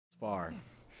far.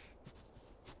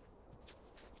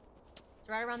 It's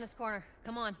right around this corner.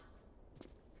 Come on.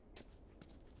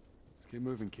 Let's keep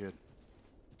moving, kid.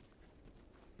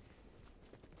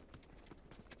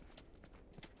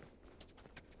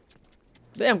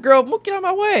 Damn, girl, get out of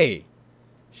my way.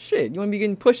 Shit, you want me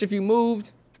getting pushed if you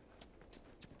moved?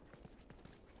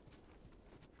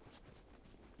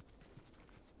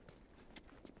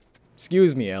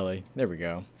 Excuse me, Ellie. There we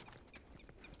go.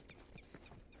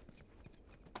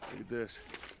 Look at this.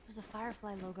 There's a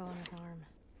Firefly logo on his arm.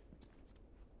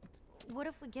 What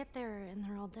if we get there and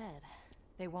they're all dead?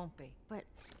 They won't be. But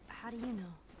how do you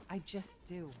know? I just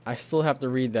do. I still have to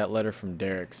read that letter from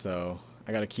Derek, so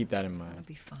I gotta keep that in It'll mind.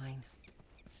 be fine.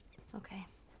 Okay.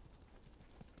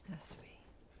 Has to be.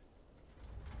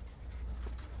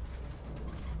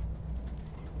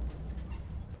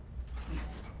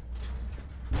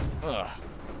 Ugh.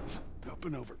 Up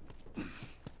and over.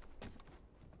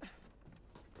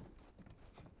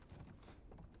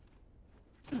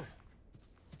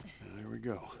 There we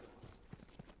go.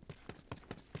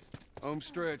 Home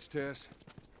stretch, Tess.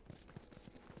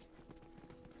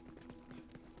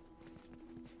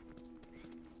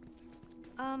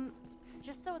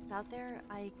 Just so it's out there,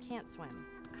 I can't swim.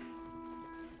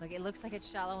 Look, it looks like it's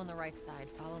shallow on the right side.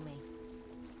 Follow me.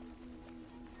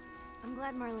 I'm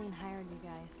glad Marlene hired you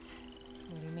guys.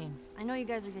 What do you mean? I know you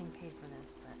guys are getting paid for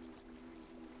this, but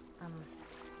I'm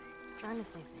trying to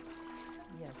save things.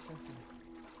 Yeah, definitely.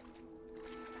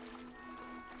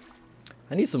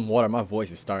 I need some water. My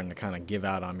voice is starting to kind of give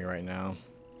out on me right now.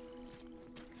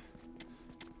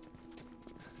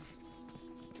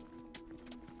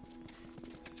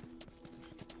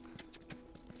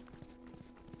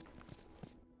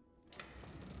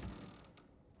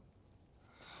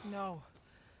 No.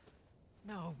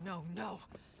 No, no, no.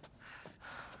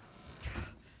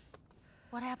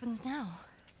 What happens now?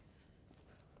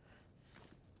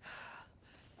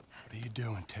 What are you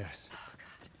doing, Tess?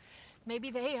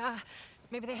 Maybe they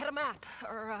had a map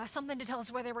or something to tell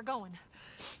us where they were going.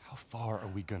 How far are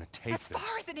we gonna take As this?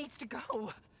 far as it needs to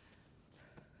go.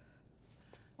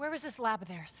 Where was this lab of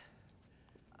theirs?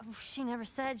 Oh, she never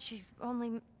said. She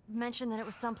only mentioned that it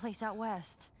was someplace out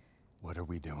west. What are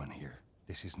we doing here?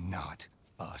 This is not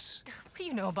us. What do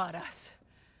you know about us?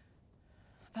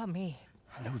 About me?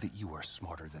 I know that you are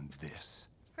smarter than this.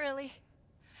 Really?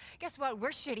 Guess what?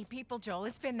 We're shitty people, Joel.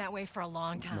 It's been that way for a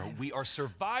long time. No, we are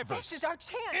survivors. This is our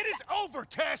chance. It is over,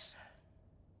 Tess!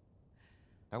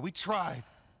 Now, we tried.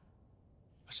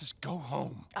 Let's just go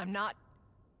home. I'm not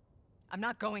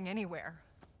going anywhere.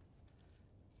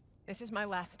 This is my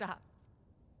last stop.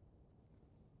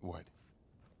 What?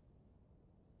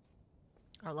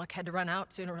 Our luck had to run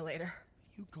out sooner or later.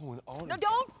 You going on? No,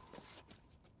 don't!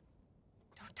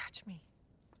 Don't touch me.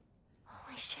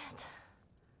 Holy shit.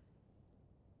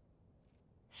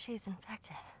 She's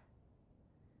infected.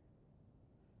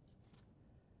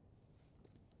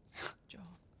 Joel,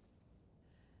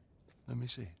 Let me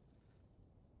see.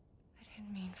 I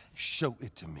didn't mean for Show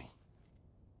it to me.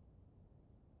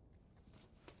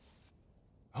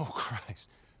 Oh,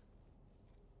 Christ.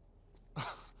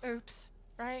 Oops,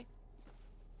 right?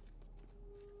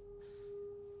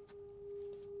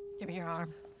 Give me your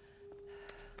arm.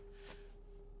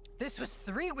 This was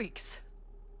 3 weeks.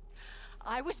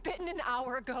 I was bitten an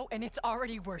hour ago, and it's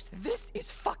already worse. This is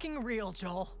fucking real,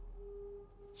 Joel.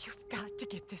 You've got to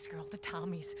get this girl to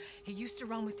Tommy's. He used to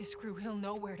run with this crew. He'll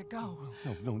know where to go.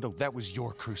 No. That was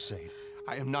your crusade.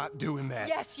 I am not doing that.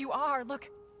 Yes, you are. Look.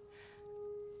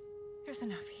 There's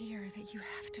enough here that you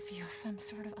have to feel some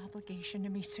sort of obligation to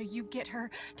me, so you get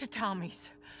her to Tommy's.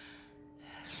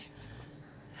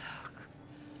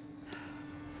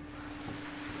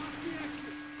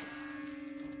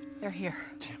 They're here.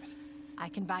 Damn it. I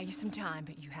can buy you some time,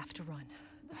 but you have to run.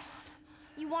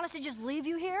 You want us to just leave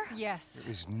you here? Yes.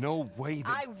 There is no way that...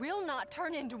 I will not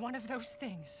turn into one of those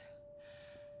things.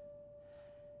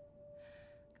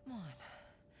 Come on.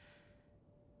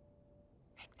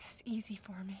 Make this easy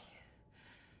for me.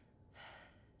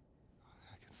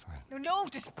 I can find... No,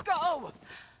 just go!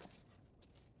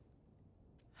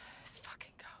 Just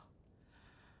fucking go.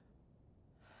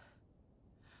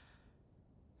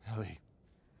 Ellie,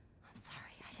 I'm sorry.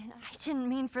 I didn't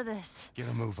mean for this. get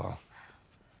a move on.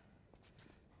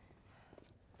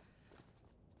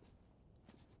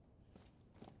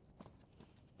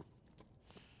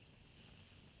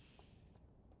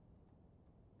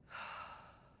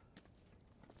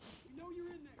 We know you're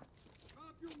in there.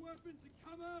 Drop your weapons and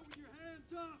come out with your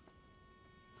hands up.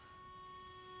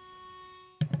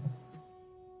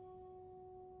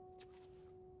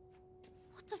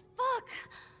 What the fuck?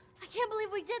 I can't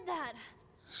believe we did that.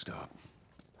 Stop.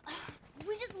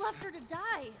 We just left her to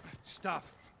die. Stop.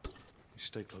 You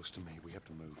stay close to me. We have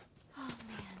to move. Oh,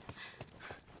 man.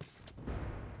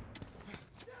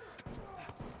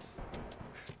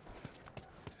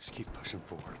 Just keep pushing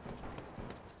forward.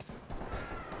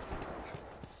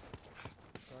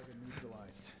 Target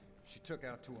neutralized. She took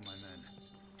out 2 of my men.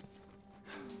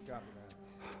 Copy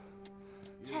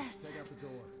that. Tess. Take out the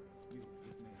door. You,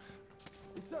 with me.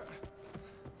 Yes, sir.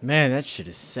 Man, that shit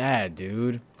is sad,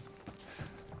 dude.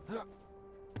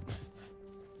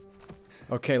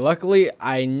 Okay, luckily,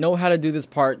 I know how to do this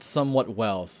part somewhat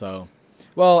well, so...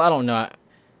 Well, I don't know. I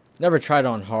never tried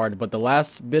on hard, but the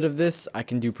last bit of this, I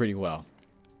can do pretty well.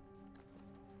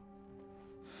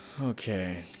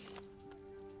 Okay.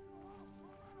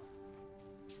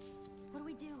 What do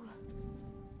we do?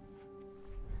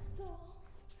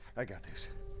 I got this.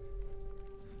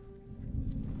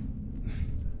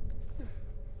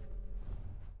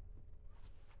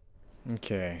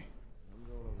 Okay.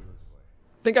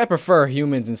 I think I prefer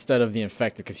humans instead of the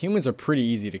infected, because humans are pretty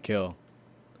easy to kill.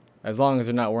 As long as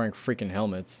they're not wearing freaking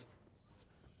helmets.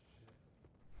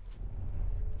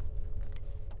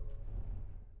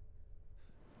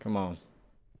 Come on.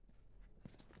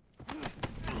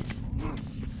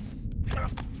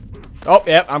 Oh,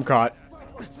 yeah, I'm caught.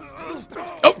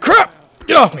 Oh, crap!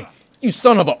 Get off me! You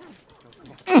son of a...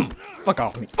 fuck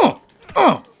off me.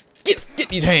 Get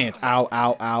these hands. Ow,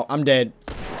 ow, ow. I'm dead.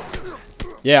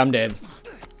 Yeah, I'm dead.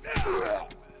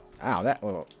 Ow,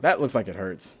 that looks like it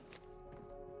hurts.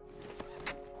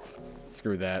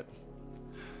 Screw that.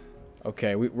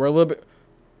 Okay, we're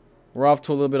off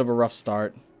to a little bit of a rough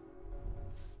start.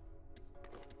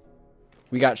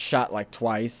 We got shot like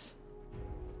twice.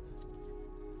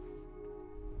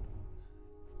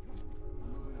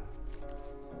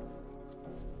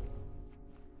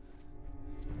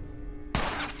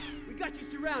 We got you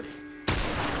surrounded.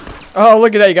 Oh,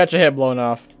 look at that. You got your head blown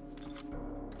off.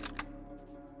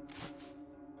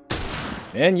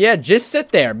 And yeah, just sit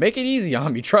there. Make it easy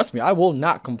on me. Trust me, I will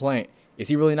not complain. Is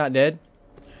he really not dead?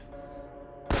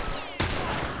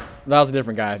 That was a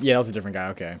different guy. Yeah, that was a different guy.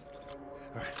 Okay.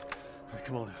 All right,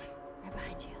 come on, Ellie. Right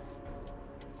behind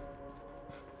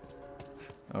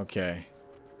you. Okay.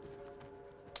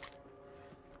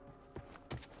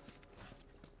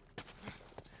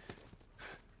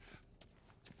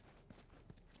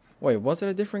 Wait, was it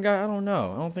a different guy? I don't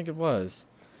know. I don't think it was.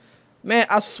 Man,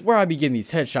 I swear I be getting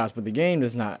these headshots, but the game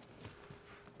does not.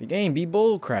 The game be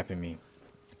bull crapping me.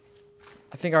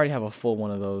 I think I already have a full one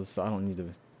of those, so I don't need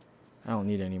to. I don't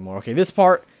need any more. Okay, this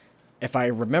part, if I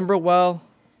remember well.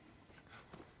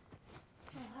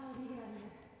 All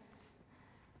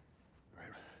right,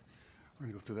 we're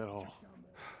gonna go through that hall.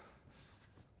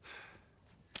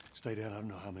 Stay down. I don't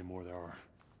know how many more there are.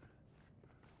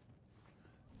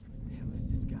 Who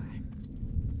is this guy?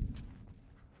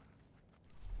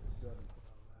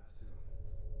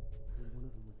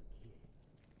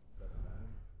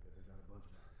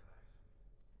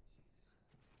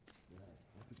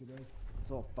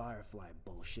 It's all Firefly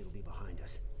bullshit will be behind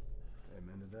us.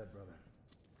 Amen to that, brother.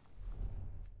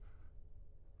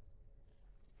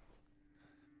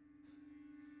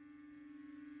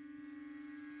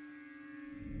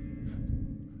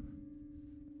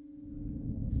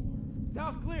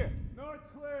 South clear. North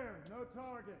clear. No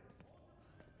target.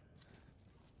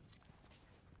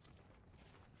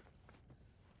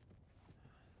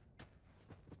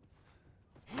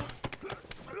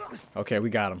 Okay, we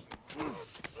got him.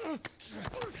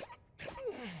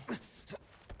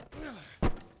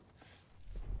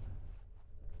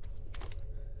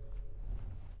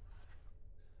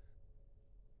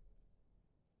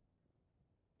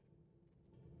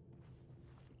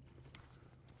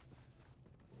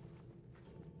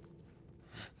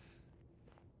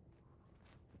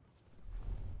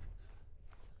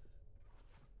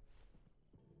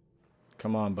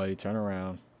 Come on, buddy, turn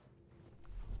around.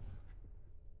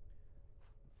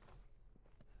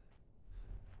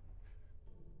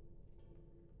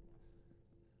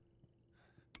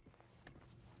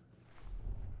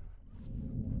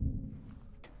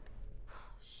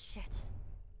 Shit.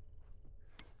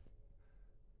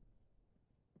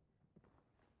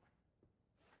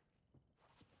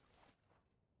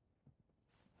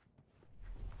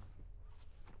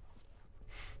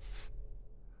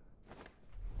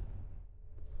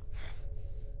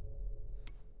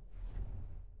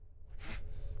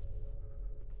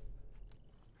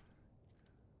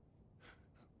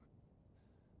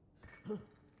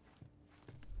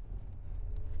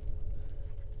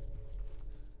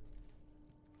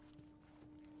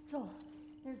 Joel,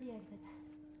 there's the exit.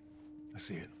 I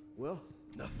see it. Well,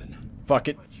 Nothing. Fuck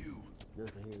it. But you.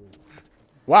 nothing here.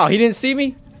 Wow, he didn't see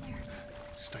me?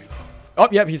 Stay low. Oh,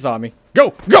 yep, he saw me.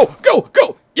 Go, go, go,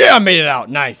 go! Yeah, I made it out.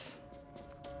 Nice.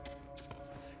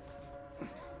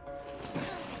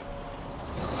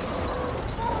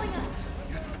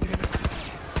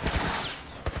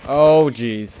 Oh,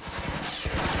 jeez.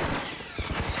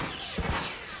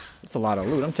 That's a lot of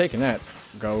loot. I'm taking that.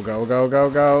 Go, go, go, go,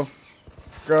 go.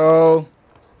 Go.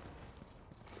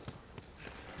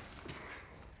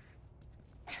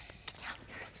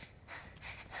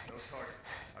 No target.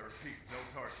 I repeat, no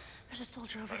target. There's a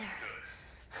soldier over there.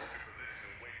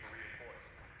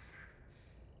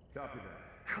 Copy that.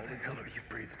 How the hell are you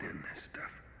breathing in this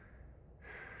stuff?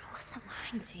 I wasn't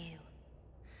lying to you.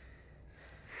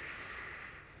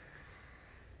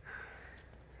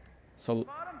 So,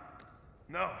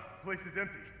 No, place is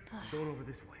empty. I'm going over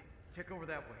this way. Check over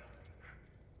that way.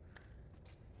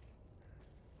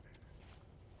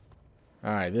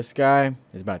 alright, this guy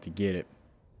is about to get it.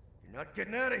 You're not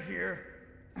getting out of here.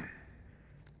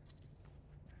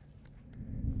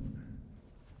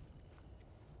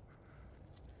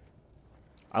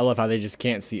 I love how they just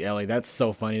can't see Ellie. That's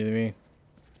so funny to me.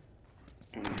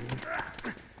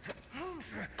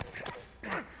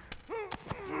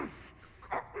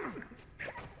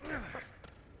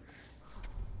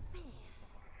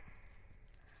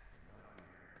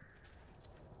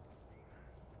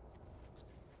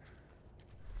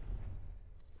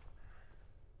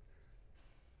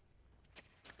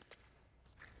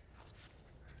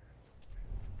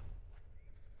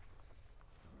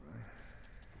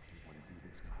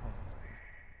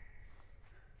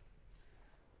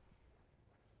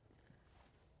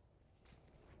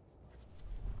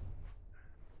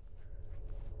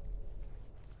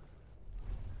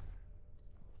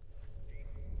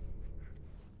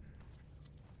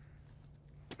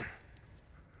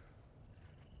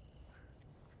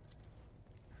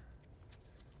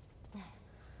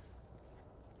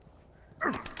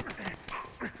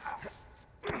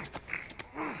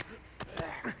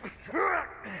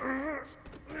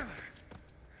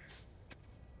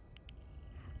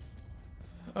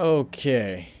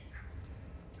 Okay.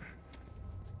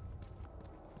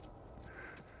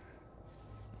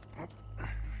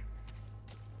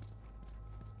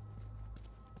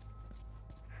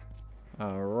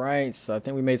 Alright, so I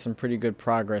think we made some pretty good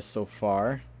progress so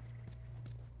far.